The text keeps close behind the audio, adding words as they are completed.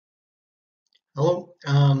Hello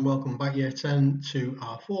and welcome back year 10 to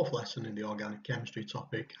our fourth lesson in the organic chemistry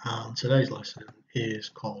topic, and today's lesson is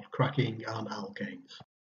called cracking and alkanes.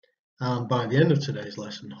 And by the end of today's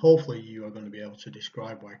lesson, hopefully you are going to be able to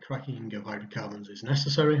describe why cracking of hydrocarbons is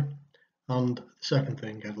necessary, and the second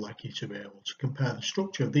thing I'd like you to be able to compare the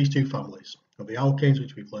structure of these two families of the alkanes,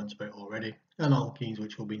 which we've learnt about already, and alkenes,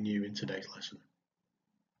 which will be new in today's lesson.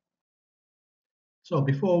 So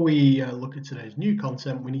before we look at today's new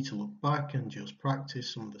content, we need to look back and just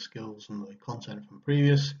practice some of the skills and the content from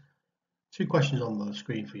previous. Two questions on the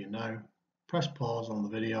screen for you now. Press pause on the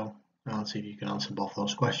video and see if you can answer both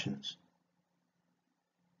those questions.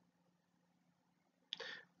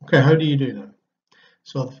 Okay, how do you do that?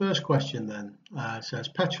 So the first question then says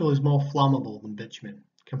petrol is more flammable than bitumen.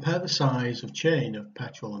 Compare the size of chain of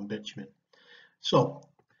petrol and bitumen. So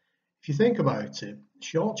if you think about it,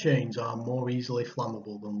 short chains are more easily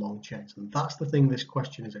flammable than long chains, and that's the thing this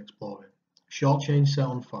question is exploring. Short chains set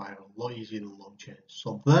on fire are a lot easier than long chains,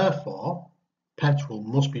 so therefore petrol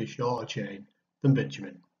must be a shorter chain than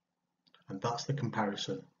bitumen, and that's the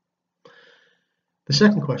comparison. The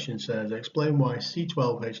second question says, explain why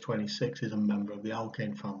C12H26 is a member of the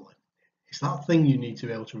alkane family. It's that thing you need to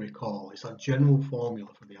be able to recall. It's that general formula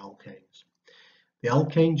for the alkanes. The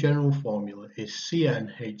alkane general formula is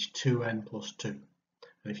CnH2n plus 2.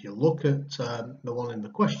 And if you look at the one in the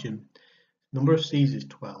question, number of C's is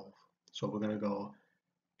 12. So we're going to go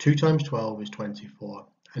 2 times 12 is 24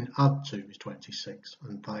 and add 2 is 26.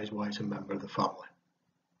 And that is why it's a member of the family.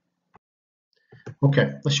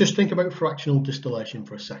 Okay, let's just think about fractional distillation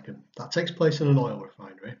for a second. That takes place in an oil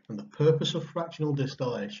refinery, and the purpose of fractional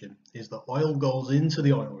distillation is that oil goes into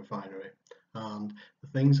the oil refinery and the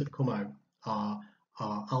things that come out are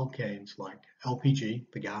alkanes like LPG,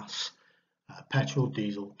 the gas, petrol,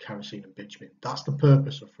 diesel, kerosene and bitumen. That's the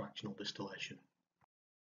purpose of fractional distillation.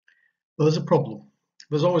 But there's a problem.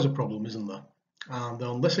 There's always a problem, isn't there? And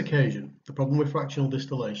on this occasion, the problem with fractional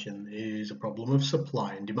distillation is a problem of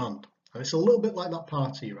supply and demand. And it's a little bit like that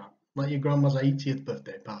party you're at, like your grandma's 80th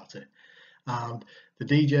birthday party. And the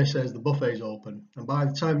DJ says the buffet's open, and by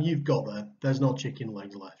the time you've got there, there's no chicken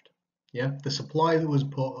legs left. Yeah, the supply that was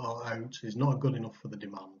put out is not good enough for the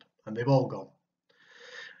demand, and they've all gone.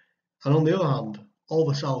 And on the other hand, all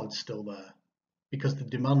the salad's still there, because the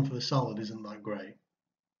demand for the salad isn't that great.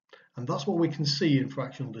 And that's what we can see in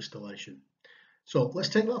fractional distillation. So let's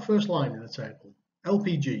take that first line in the table.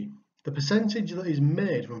 LPG, the percentage that is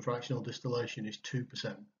made from fractional distillation is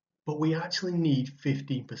 2%, but we actually need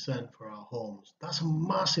 15% for our homes. That's a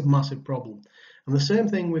massive, massive problem. And the same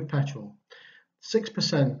thing with petrol.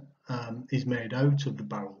 6% is made out of the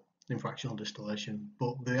barrel in fractional distillation,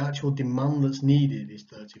 but the actual demand that's needed is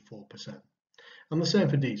 34%. And the same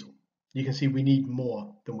for diesel. You can see we need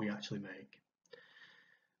more than we actually make.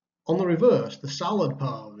 On the reverse, the salad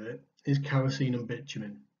part of it is kerosene and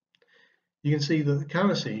bitumen. You can see that the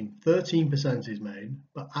kerosene, 13% is made,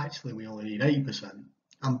 but actually we only need 8%.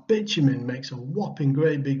 And bitumen makes a whopping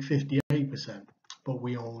great big 58%, but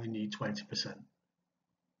we only need 20%.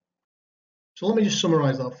 So let me just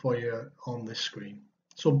summarize that for you on this screen.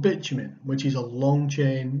 So bitumen, which is a long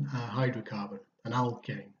chain hydrocarbon, an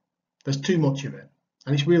alkane, there's too much of it,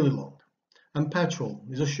 and it's really long. And petrol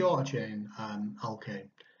is a shorter chain alkane,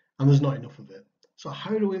 and there's not enough of it. So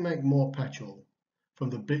how do we make more petrol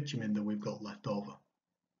from the bitumen that we've got left over?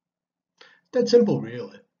 Dead simple,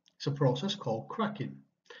 really. It's a process called cracking.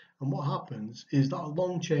 And what happens is that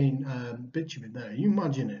long chain bitumen there, you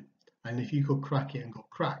imagine it, and if you could crack it and go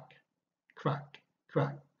crack, crack,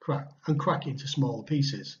 crack, crack, and crack it into smaller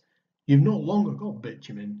pieces, you've no longer got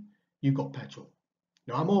bitumen, you've got petrol.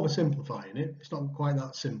 Now I'm oversimplifying it, it's not quite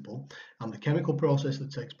that simple, and the chemical process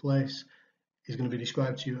that takes place is going to be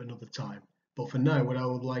described to you at another time. But for now, what I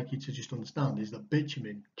would like you to just understand is that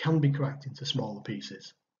bitumen can be cracked into smaller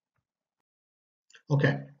pieces.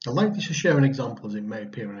 Okay, I'd like to share an example as it may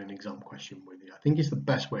appear in an exam question with you. I think it's the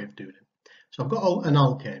best way of doing it. So I've got an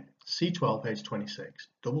alkane, C12H26,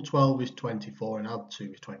 double 12 is 24 and add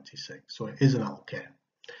 2 is 26, so it is an alkane.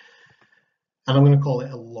 And I'm going to call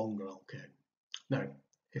it a longer alkane. Now,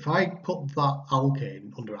 if I put that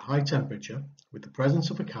alkane under a high temperature with the presence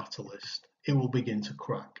of a catalyst, it will begin to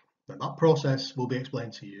crack. Now that process will be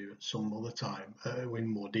explained to you at some other time in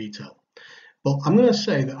more detail. But I'm going to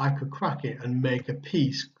say that I could crack it and make a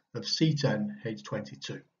piece of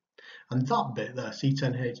C10H22. And that bit there,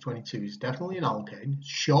 C10H22, is definitely an alkane,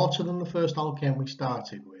 shorter than the first alkane we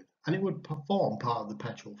started with, and it would form part of the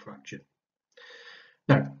petrol fraction.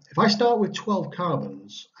 Now, if I start with 12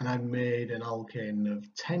 carbons and I've made an alkane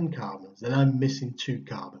of 10 carbons, then I'm missing 2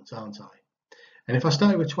 carbons, aren't I? And if I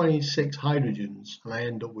started with 26 hydrogens and I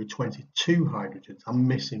end up with 22 hydrogens, I'm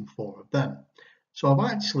missing 4 of them. So I'm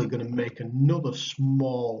actually going to make another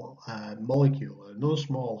small molecule, another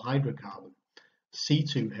small hydrocarbon,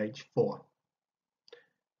 C2H4.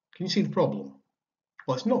 Can you see the problem?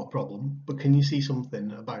 Well, it's not a problem, but can you see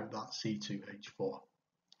something about that C2H4?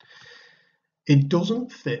 It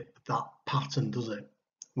doesn't fit that pattern, does it?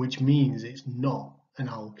 Which means it's not an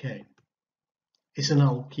alkane. It's an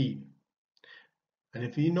alkene. And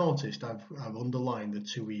if you noticed, I've underlined the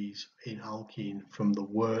two E's in alkene from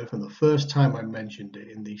the first time I mentioned it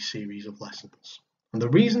in these series of lessons. And the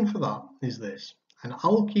reason for that is this: an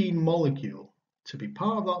alkene molecule, to be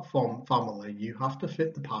part of that family, you have to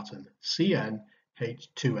fit the pattern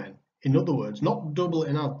CnH2n. In other words, not double it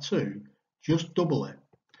and add 2, just double it.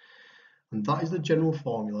 And that is the general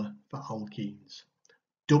formula for alkenes.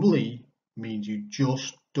 Double E means you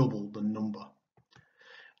just double the number.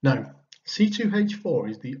 Now, C2H4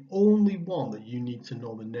 is the only one that you need to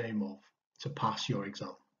know the name of to pass your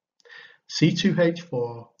exam.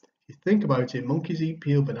 C2H4, if you think about it, monkeys eat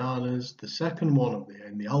peeled bananas. The second one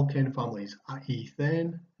in the alkane family is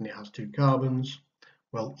ethane, and it has 2 carbons.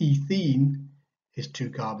 Well, ethene is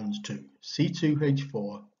 2 carbons too.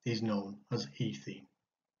 C2H4 is known as ethene.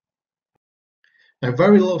 Now,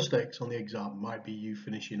 very low stakes on the exam might be you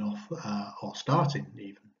finishing off or starting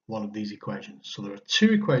even one of these equations. So there are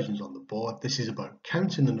 2 equations on the board. This is about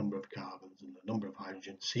counting the number of carbons and the number of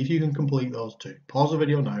hydrogens. See if you can complete those 2. Pause the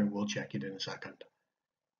video now, we'll check it in a second.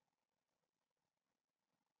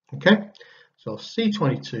 Okay, so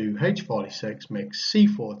C22H46 makes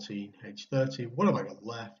C14H30. What have I got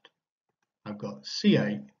left? I've got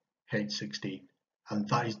C8H16, and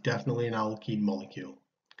that is definitely an alkene molecule,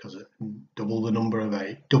 because double the number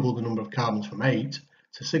of carbons from 8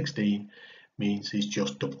 to 16 means it's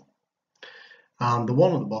just double. And the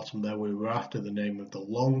one at the bottom there, we were after the name of the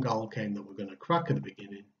long alkane that we're going to crack at the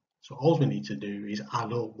beginning. So all we need to do is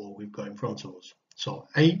add up what we've got in front of us. So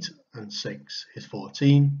 8 and 6 is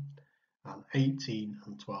 14, and 18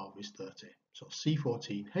 and 12 is 30. So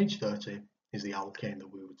C14H30 is the alkane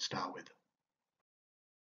that we would start with.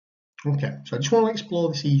 Okay, so I just want to explore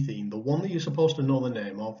this ethene, the one that you're supposed to know the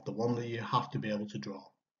name of, the one that you have to be able to draw.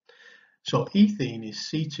 So ethene is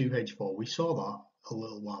C2H4. We saw that a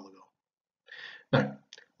little while ago. Now,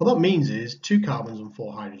 what that means is 2 carbons and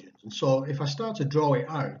 4 hydrogens. And so if I start to draw it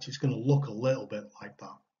out, it's going to look a little bit like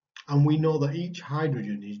that. And we know that each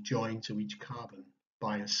hydrogen is joined to each carbon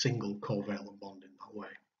by a single covalent bond in that way.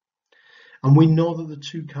 And we know that the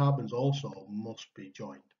 2 carbons also must be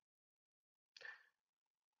joined.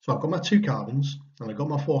 So I've got my 2 carbons and I've got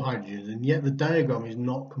my 4 hydrogens, and yet the diagram is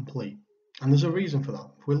not complete. And there's a reason for that.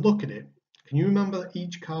 If we look at it, can you remember that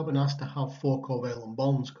each carbon has to have 4 covalent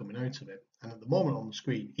bonds coming out of it? And at the moment on the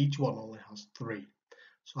screen, each one only has 3.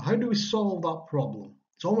 So how do we solve that problem?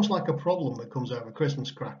 It's almost like a problem that comes out of a Christmas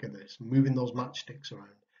cracker, this, moving those matchsticks around.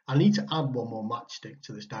 I need to add one more matchstick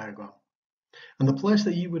to this diagram. And the place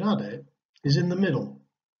that you would add it is in the middle.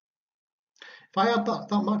 If I add that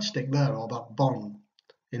matchstick there, or that bond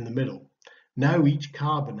in the middle, now each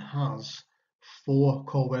carbon has 4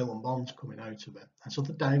 covalent bonds coming out of it. And so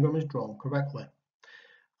the diagram is drawn correctly.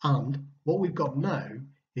 And what we've got now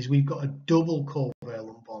is we've got a double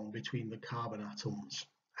covalent bond between the carbon atoms.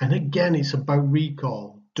 And again, it's about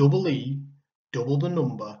recall. Double E, double the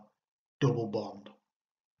number, double bond.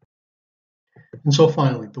 And so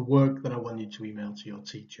finally, the work that I want you to email to your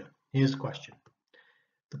teacher. Here's the question.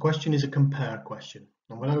 The question is a compare question.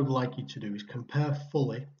 And what I would like you to do is compare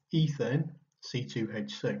fully ethane,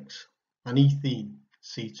 C2H6, and ethene,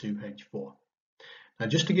 C2H4. Now,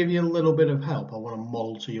 just to give you a little bit of help, I want to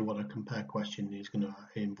model to you what a compare question is going to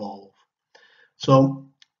involve. So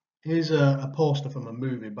here's a poster from a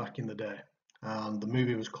movie back in the day, and the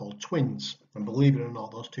movie was called Twins. And believe it or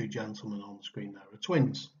not, those 2 gentlemen on the screen there are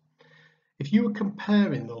twins. If you were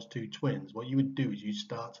comparing those 2 twins, what you would do is you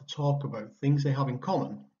start to talk about things they have in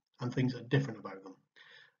common and things that are different about them.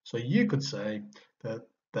 So you could say that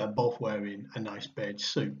they're both wearing a nice beige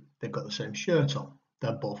suit. They've got the same shirt on.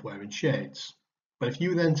 They're both wearing shades. But if you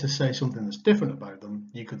were then to say something that's different about them,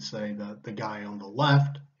 you could say that the guy on the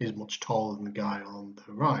left is much taller than the guy on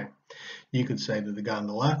the right. You could say that the guy on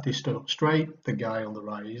the left is stood up straight, the guy on the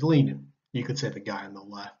right is leaning. You could say the guy on the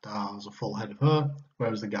left has a full head of hair,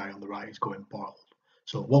 whereas the guy on the right is going bald.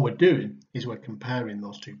 So what we're doing is we're comparing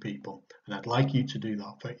those 2 people, and I'd like you to do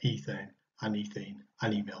that for ethane and ethene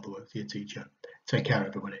and email the work to your teacher. Take care,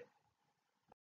 everybody.